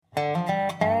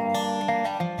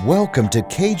Welcome to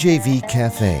KJV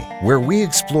Cafe, where we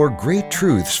explore great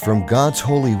truths from God's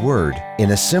holy word in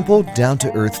a simple,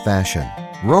 down-to-earth fashion.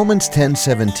 Romans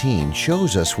 10:17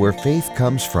 shows us where faith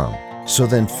comes from. So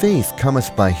then faith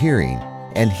cometh by hearing,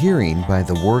 and hearing by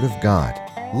the word of God.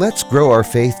 Let's grow our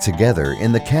faith together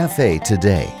in the cafe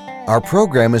today. Our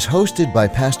program is hosted by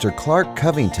Pastor Clark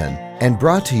Covington and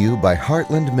brought to you by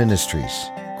Heartland Ministries.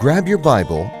 Grab your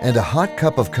Bible and a hot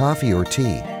cup of coffee or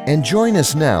tea, and join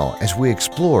us now as we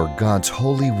explore God's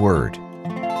holy word.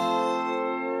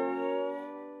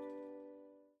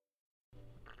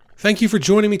 Thank you for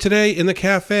joining me today in the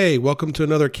cafe. Welcome to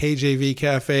another KJV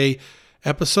Cafe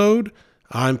episode.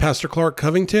 I'm Pastor Clark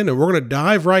Covington, and we're going to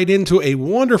dive right into a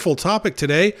wonderful topic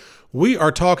today. We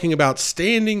are talking about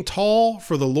standing tall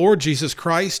for the Lord Jesus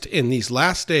Christ in these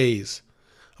last days.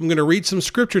 I'm going to read some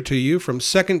scripture to you from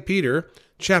 2 Peter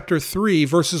chapter 3,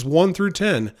 verses 1 through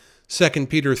 10. 2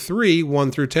 Peter 3,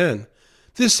 1 through 10.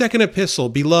 This second epistle,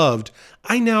 beloved,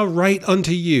 I now write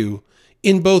unto you,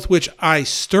 in both which I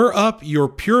stir up your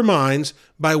pure minds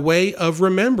by way of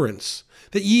remembrance,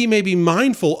 that ye may be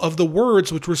mindful of the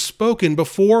words which were spoken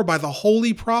before by the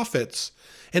holy prophets,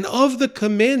 and of the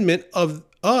commandment of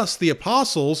us, the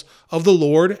apostles of the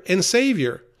Lord and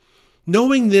Saviour.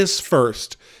 Knowing this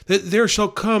first, that there shall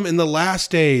come in the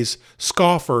last days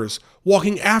scoffers,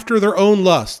 walking after their own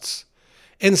lusts,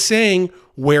 and saying,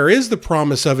 where is the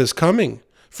promise of his coming?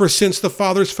 For since the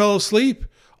fathers fell asleep,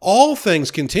 all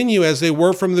things continue as they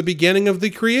were from the beginning of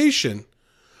the creation.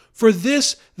 For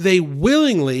this they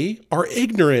willingly are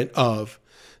ignorant of,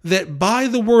 that by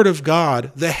the word of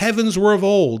God the heavens were of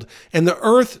old, and the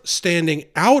earth standing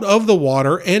out of the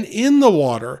water and in the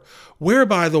water,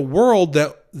 whereby the world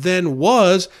that then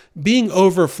was, being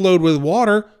overflowed with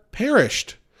water,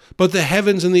 perished. But the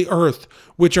heavens and the earth,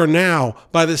 which are now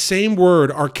by the same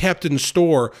word, are kept in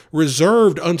store,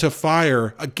 reserved unto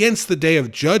fire, against the day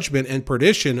of judgment and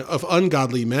perdition of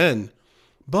ungodly men.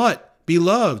 But,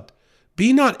 beloved,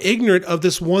 be not ignorant of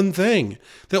this one thing,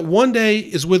 that one day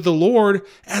is with the Lord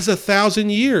as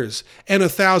 1,000 years, and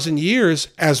 1,000 years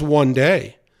as one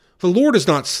day. The Lord is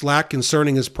not slack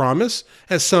concerning his promise,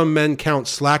 as some men count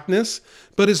slackness,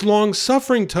 but is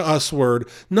longsuffering to usward,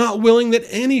 not willing that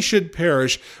any should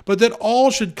perish, but that all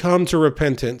should come to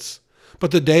repentance.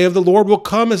 But the day of the Lord will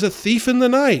come as a thief in the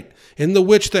night, in the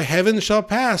which the heavens shall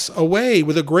pass away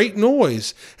with a great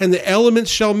noise, and the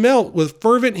elements shall melt with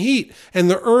fervent heat, and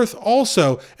the earth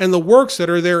also, and the works that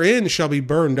are therein shall be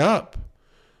burned up.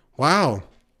 Wow.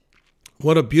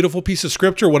 What a beautiful piece of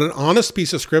scripture. What an honest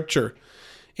piece of scripture.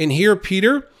 And here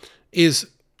Peter is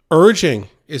urging,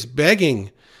 is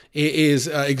begging, is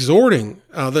exhorting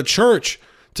the church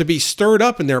to be stirred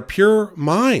up in their pure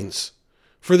minds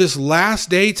for this last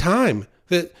day time.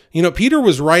 That, Peter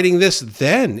was writing this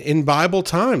then in Bible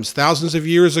times, thousands of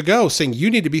years ago, saying you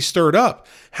need to be stirred up.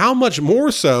 How much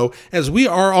more so as we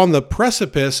are on the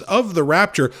precipice of the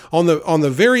rapture, on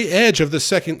the very edge of the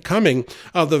second coming,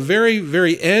 of the very,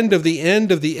 very end of the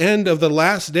end of the end of the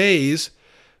last days,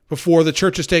 before the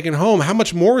church is taken home. How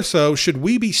much more so should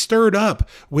we be stirred up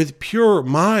with pure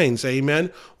minds?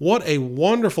 Amen. What a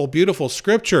wonderful, beautiful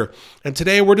scripture. And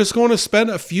today we're just going to spend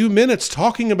a few minutes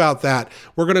talking about that.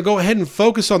 We're going to go ahead and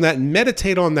focus on that and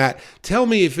meditate on that. Tell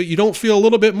me if you don't feel a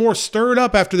little bit more stirred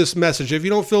up after this message, if you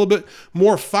don't feel a bit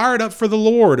more fired up for the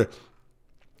Lord.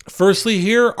 Firstly,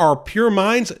 here, our pure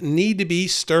minds need to be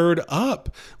stirred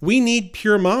up. We need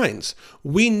pure minds.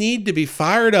 We need to be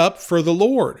fired up for the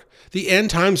Lord. The end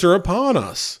times are upon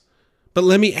us. But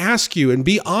let me ask you, and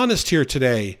be honest here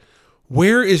today,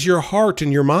 where is your heart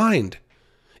and your mind?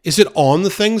 Is it on the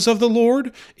things of the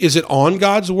Lord? Is it on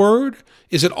God's word?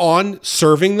 Is it on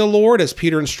serving the Lord, as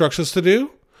Peter instructs us to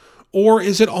do? Or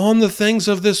is it on the things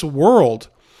of this world?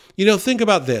 Think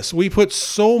about this. We put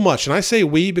so much, and I say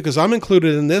we because I'm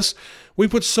included in this, we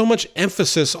put so much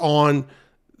emphasis on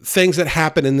things that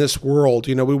happen in this world.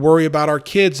 We worry about our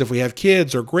kids if we have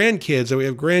kids, or grandkids if we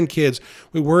have grandkids.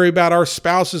 We worry about our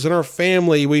spouses and our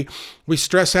family. We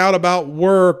stress out about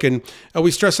work, and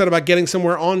we stress out about getting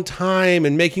somewhere on time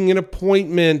and making an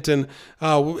appointment. And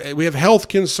we have health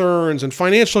concerns and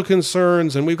financial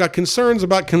concerns, and we've got concerns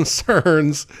about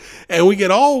concerns. And we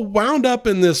get all wound up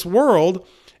in this world.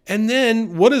 And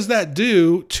then what does that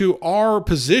do to our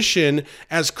position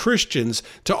as Christians,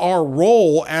 to our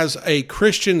role as a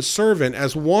Christian servant,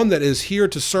 as one that is here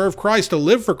to serve Christ, to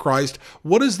live for Christ?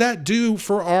 What does that do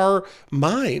for our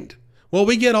mind? Well,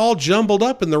 we get all jumbled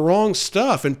up in the wrong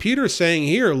stuff. And Peter's saying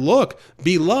here, look,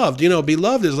 beloved,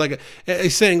 beloved is like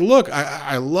he's saying, look,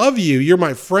 I love you. You're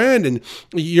my friend, and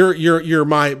you're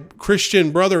my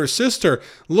Christian brother or sister.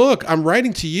 Look, I'm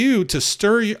writing to you to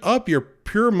stir up your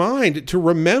pure mind to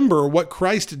remember what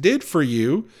Christ did for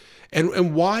you.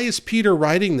 And why is Peter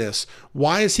writing this?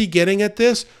 Why is he getting at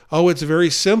this? Oh, it's very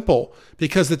simple.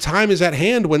 Because the time is at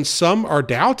hand when some are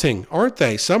doubting, aren't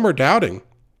they? Some are doubting.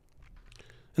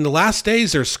 In the last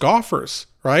days, they're scoffers,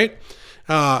 right?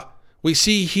 We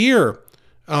see here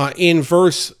in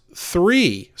verse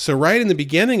 3. So right in the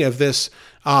beginning of this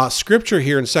scripture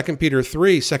here in 2 Peter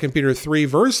 3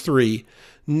 verse 3,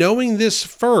 knowing this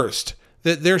first,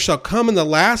 that there shall come in the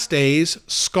last days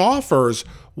scoffers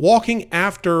walking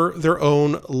after their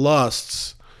own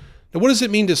lusts. Now, what does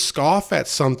it mean to scoff at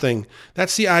something?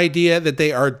 That's the idea that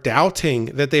they are doubting,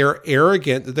 that they are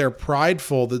arrogant, that they're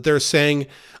prideful, that they're saying,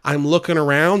 I'm looking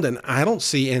around and I don't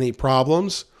see any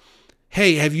problems.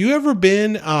 Hey, have you ever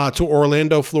been to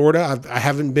Orlando, Florida? I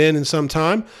haven't been in some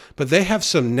time, but they have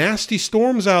some nasty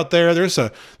storms out there. There's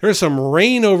some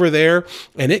rain over there,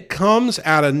 and it comes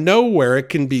out of nowhere. It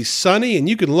can be sunny, and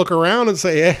you can look around and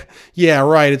say, yeah,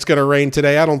 right, it's going to rain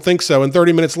today. I don't think so. And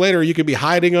 30 minutes later, you could be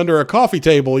hiding under a coffee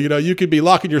table. You could be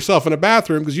locking yourself in a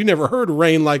bathroom because you never heard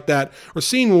rain like that or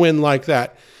seen wind like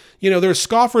that. There's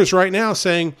scoffers right now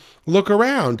saying, look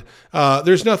around.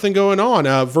 There's nothing going on.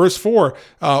 Verse 4,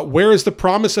 where is the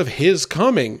promise of his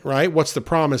coming, right? What's the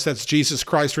promise? That's Jesus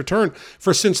Christ's return.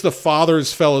 For since the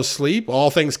fathers fell asleep, all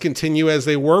things continue as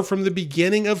they were from the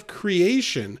beginning of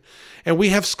creation. And we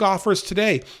have scoffers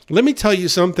today. Let me tell you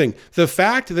something. The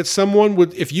fact that someone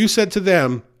would, if you said to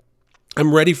them,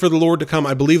 I'm ready for the Lord to come.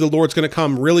 I believe the Lord's going to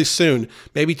come really soon,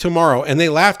 maybe tomorrow. And they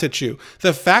laughed at you.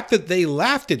 The fact that they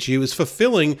laughed at you is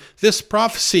fulfilling this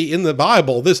prophecy in the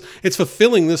Bible. It's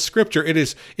fulfilling this scripture. It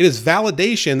is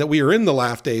validation that we are in the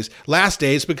last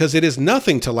days, because it is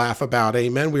nothing to laugh about.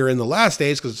 Amen. We are in the last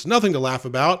days because it's nothing to laugh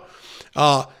about.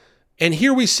 And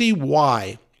here we see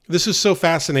why. This is so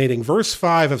fascinating. Verse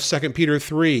 5 of 2 Peter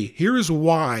 3. Here's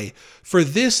why. For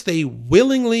this they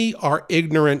willingly are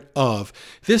ignorant of.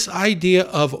 This idea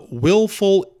of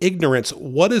willful ignorance,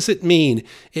 what does it mean?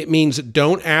 It means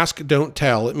don't ask, don't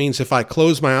tell. It means if I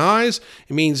close my eyes,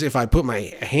 it means if I put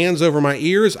my hands over my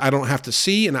ears, I don't have to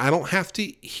see and I don't have to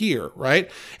hear, right?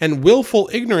 And willful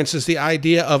ignorance is the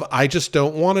idea of I just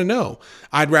don't want to know.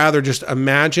 I'd rather just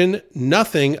imagine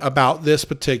nothing about this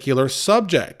particular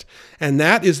subject. And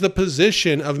that is the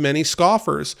position of many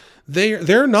scoffers.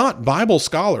 They're not Bible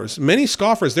scholars. Many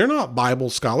scoffers, they're not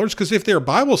Bible scholars, because if they're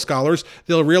Bible scholars,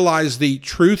 they'll realize the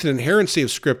truth and inherency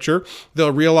of Scripture.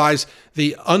 They'll realize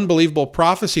the unbelievable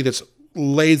prophecy that's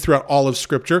laid throughout all of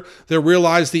Scripture. They'll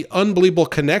realize the unbelievable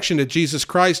connection to Jesus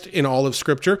Christ in all of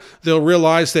Scripture. They'll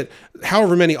realize that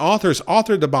however many authors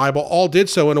authored the Bible, all did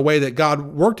so in a way that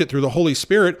God worked it through the Holy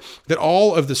Spirit, that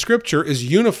all of the Scripture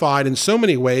is unified in so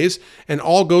many ways and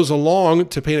all goes along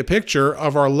to paint a picture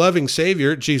of our loving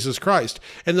Savior, Jesus Christ.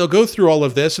 And they'll go through all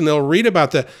of this and they'll read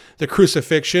about the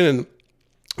crucifixion and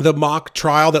the mock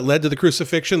trial that led to the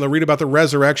crucifixion. They'll read about the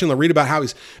resurrection. They'll read about how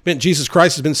Jesus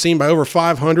Christ has been seen by over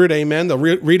 500. Amen. They'll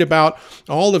read about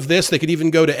all of this. They could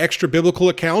even go to extra biblical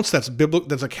accounts. That's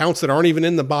accounts that aren't even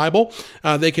in the Bible.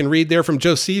 They can read there from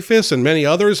Josephus and many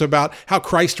others about how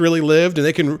Christ really lived. And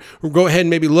they can go ahead and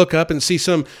maybe look up and see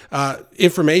some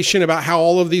information about how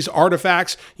all of these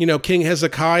artifacts, King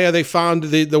Hezekiah, they found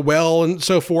the well and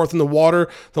so forth, and the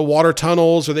water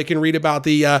tunnels, or they can read about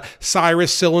the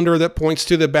Cyrus cylinder that points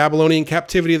to the Babylonian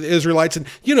captivity of the Israelites. And,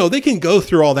 they can go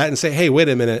through all that and say, hey, wait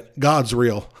a minute, God's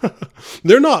real.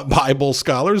 They're not Bible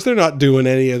scholars. They're not doing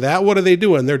any of that. What are they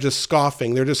doing? They're just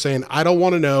scoffing. They're just saying, I don't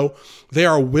want to know. They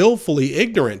are willfully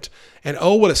ignorant. And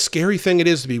oh, what a scary thing it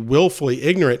is to be willfully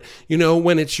ignorant.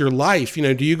 When it's your life, do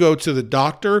you go to the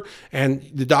doctor and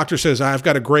the doctor says, I've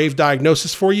got a grave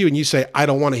diagnosis for you. And you say, I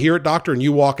don't want to hear it, doctor. And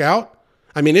you walk out.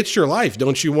 I mean, it's your life.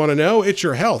 Don't you want to know? It's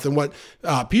your health. And what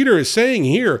Peter is saying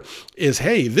here is,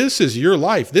 hey, this is your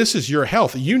life. This is your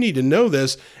health. You need to know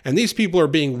this. And these people are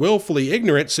being willfully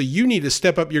ignorant. So you need to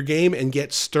step up your game and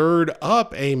get stirred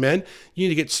up. Amen. You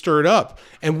need to get stirred up.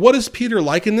 And what does Peter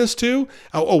liken this to?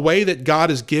 A way that God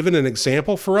has given an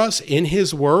example for us in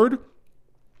his word.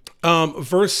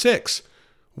 Verse 6,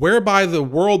 whereby the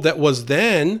world that was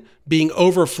then being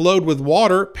overflowed with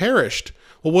water perished.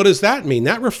 Well, what does that mean?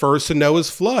 That refers to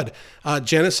Noah's flood.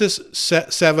 Genesis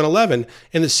 7:11.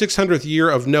 In the 600th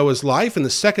year of Noah's life, in the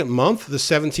second month, the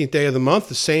 17th day of the month,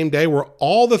 the same day were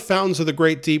all the fountains of the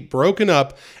great deep broken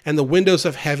up and the windows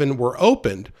of heaven were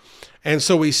opened. And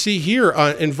so we see here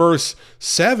in verse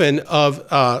 7 of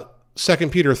 2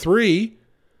 Peter 3,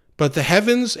 But the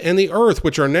heavens and the earth,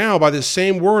 which are now by the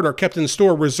same word, are kept in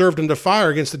store, reserved unto fire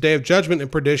against the day of judgment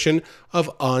and perdition of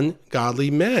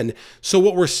ungodly men. So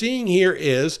what we're seeing here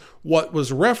is what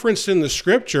was referenced in the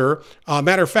scripture.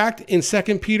 Matter of fact, in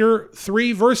 2 Peter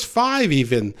 3, verse 5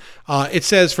 even, it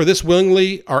says, for this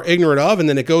willingly are ignorant of, and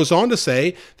then it goes on to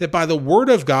say that by the word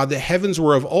of God, the heavens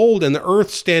were of old, and the earth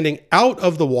standing out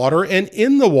of the water and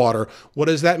in the water. What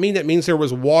does that mean? That means there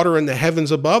was water in the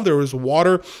heavens above, there was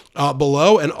water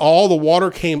below, and all the water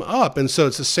came up. And so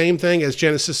it's the same thing as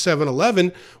Genesis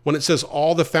 7:11, when it says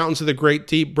all the fountains of the great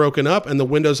deep broken up and the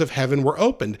windows of heaven were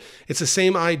opened. It's the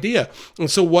same idea.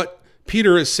 And so what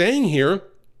Peter is saying here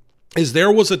is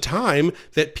there was a time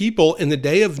that people in the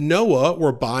day of Noah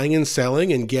were buying and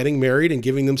selling and getting married and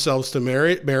giving themselves to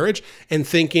marriage and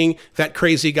thinking that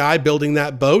crazy guy building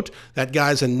that boat, that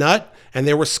guy's a nut, and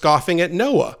they were scoffing at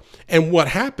Noah. And what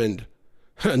happened?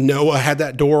 Noah had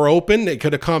that door open. It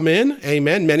could have come in.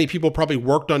 Amen. Many people probably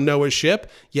worked on Noah's ship,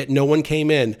 yet no one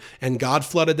came in. And God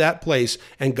flooded that place,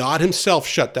 and God himself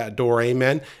shut that door.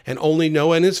 Amen. And only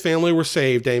Noah and his family were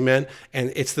saved. Amen.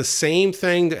 And it's the same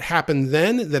thing that happened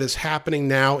then that is happening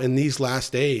now in these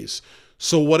last days.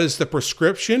 So what is the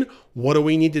prescription? What do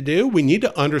we need to do? We need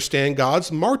to understand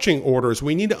God's marching orders.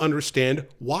 We need to understand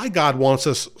why God wants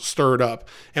us stirred up.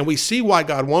 And we see why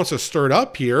God wants us stirred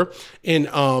up here in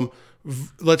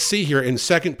let's see here in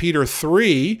 2 Peter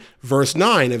 3, verse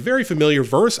 9, a very familiar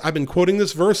verse. I've been quoting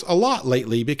this verse a lot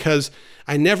lately because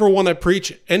I never want to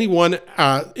preach anyone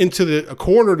into a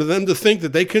corner to them to think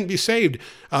that they couldn't be saved.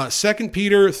 2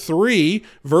 Peter 3,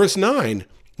 verse 9.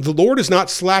 The Lord is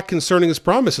not slack concerning his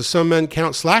promise, as some men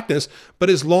count slackness, but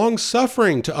is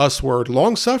long-suffering to usward.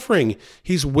 Long-suffering.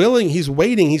 He's willing, he's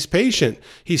waiting, he's patient.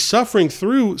 He's suffering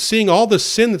through seeing all the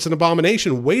sin that's an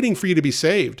abomination, waiting for you to be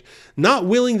saved. Not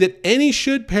willing that any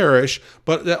should perish,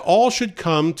 but that all should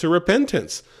come to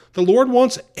repentance. The Lord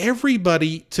wants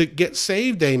everybody to get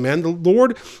saved, amen. The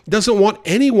Lord doesn't want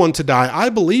anyone to die. I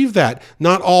believe that.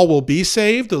 Not all will be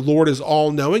saved. The Lord is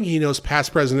all-knowing. He knows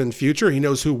past, present, and future. He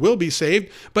knows who will be saved,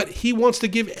 but he wants to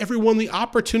give everyone the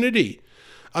opportunity.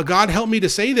 God help me to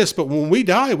say this, but when we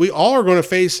die, we all are going to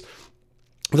face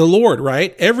the Lord,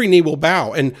 right? Every knee will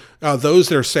bow, and those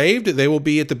that are saved, they will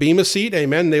be at the bema seat,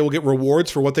 amen. They will get rewards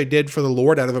for what they did for the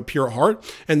Lord out of a pure heart,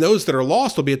 and those that are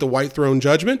lost will be at the white throne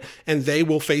judgment, and they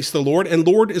will face the Lord, and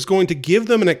Lord is going to give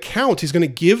them an account. He's going to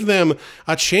give them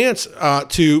a chance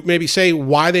to maybe say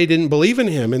why they didn't believe in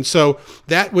him, and so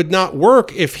that would not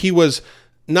work if he was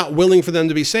not willing for them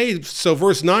to be saved. So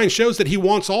verse 9 shows that he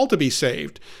wants all to be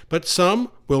saved, but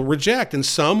some will reject and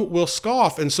some will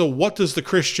scoff. And so what does the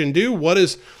Christian do? What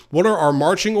are our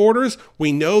marching orders?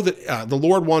 We know that the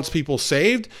Lord wants people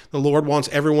saved. The Lord wants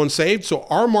everyone saved. So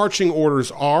our marching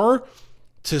orders are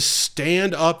to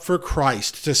stand up for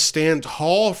Christ, to stand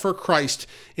tall for Christ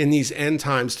in these end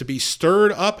times, to be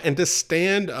stirred up and to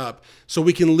stand up so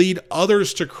we can lead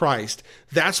others to Christ.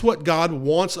 That's what God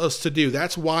wants us to do.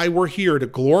 That's why we're here, to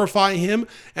glorify him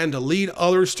and to lead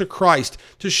others to Christ,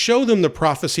 to show them the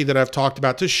prophecy that I've talked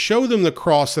about, to show them the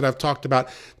cross that I've talked about,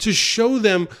 to show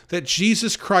them that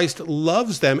Jesus Christ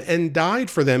loves them and died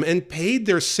for them and paid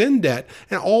their sin debt.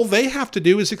 And all they have to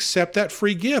do is accept that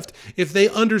free gift. If they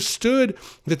understood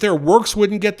that their works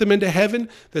wouldn't get them into heaven,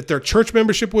 that their church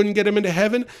membership wouldn't get them into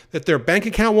heaven, that their bank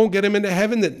account won't get them into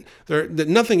heaven, that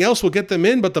nothing else will get them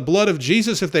in but the blood of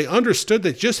Jesus, if they understood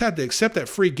they just had to accept that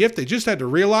free gift, they just had to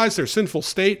realize their sinful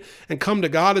state and come to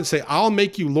God and say, I'll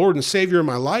make you Lord and Savior in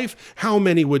my life, how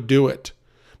many would do it?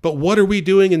 But what are we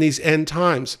doing in these end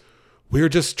times? We're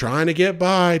just trying to get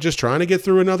by, just trying to get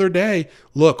through another day.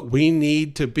 Look, we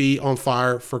need to be on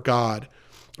fire for God.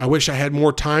 I wish I had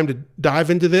more time to dive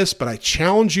into this, but I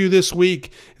challenge you this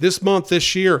week, this month,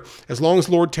 this year, as long as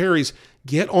Lord tarries,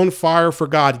 get on fire for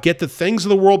God. Get the things of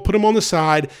the world, put them on the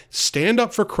side, stand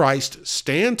up for Christ,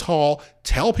 stand tall,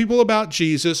 tell people about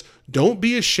Jesus, don't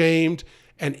be ashamed,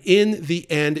 and in the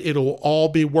end, it'll all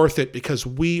be worth it because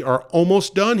we are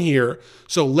almost done here.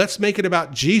 So let's make it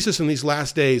about Jesus in these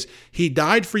last days. He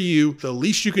died for you. The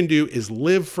least you can do is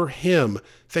live for him.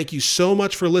 Thank you so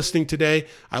much for listening today.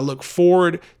 I look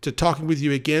forward to talking with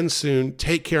you again soon.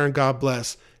 Take care and God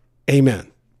bless.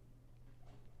 Amen.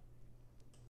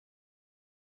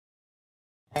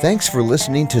 Thanks for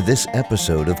listening to this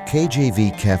episode of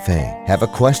KJV Cafe. Have a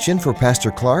question for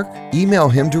Pastor Clark? Email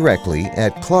him directly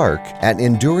at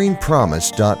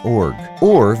clark@enduringpromise.org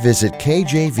or visit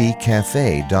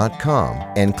kjvcafe.com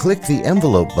and click the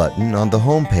envelope button on the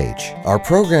homepage. Our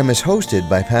program is hosted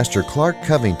by Pastor Clark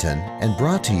Covington and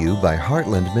brought to you by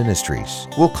Heartland Ministries.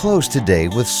 We'll close today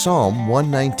with Psalm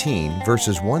 119,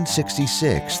 verses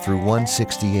 166 through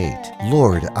 168.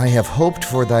 Lord, I have hoped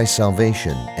for thy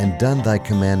salvation and done thy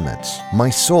commandments. My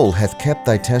soul hath kept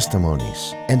thy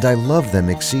testimonies, and I love them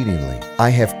exceedingly. I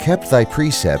have kept thy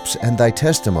precepts and thy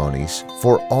testimonies,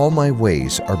 for all my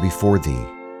ways are before thee.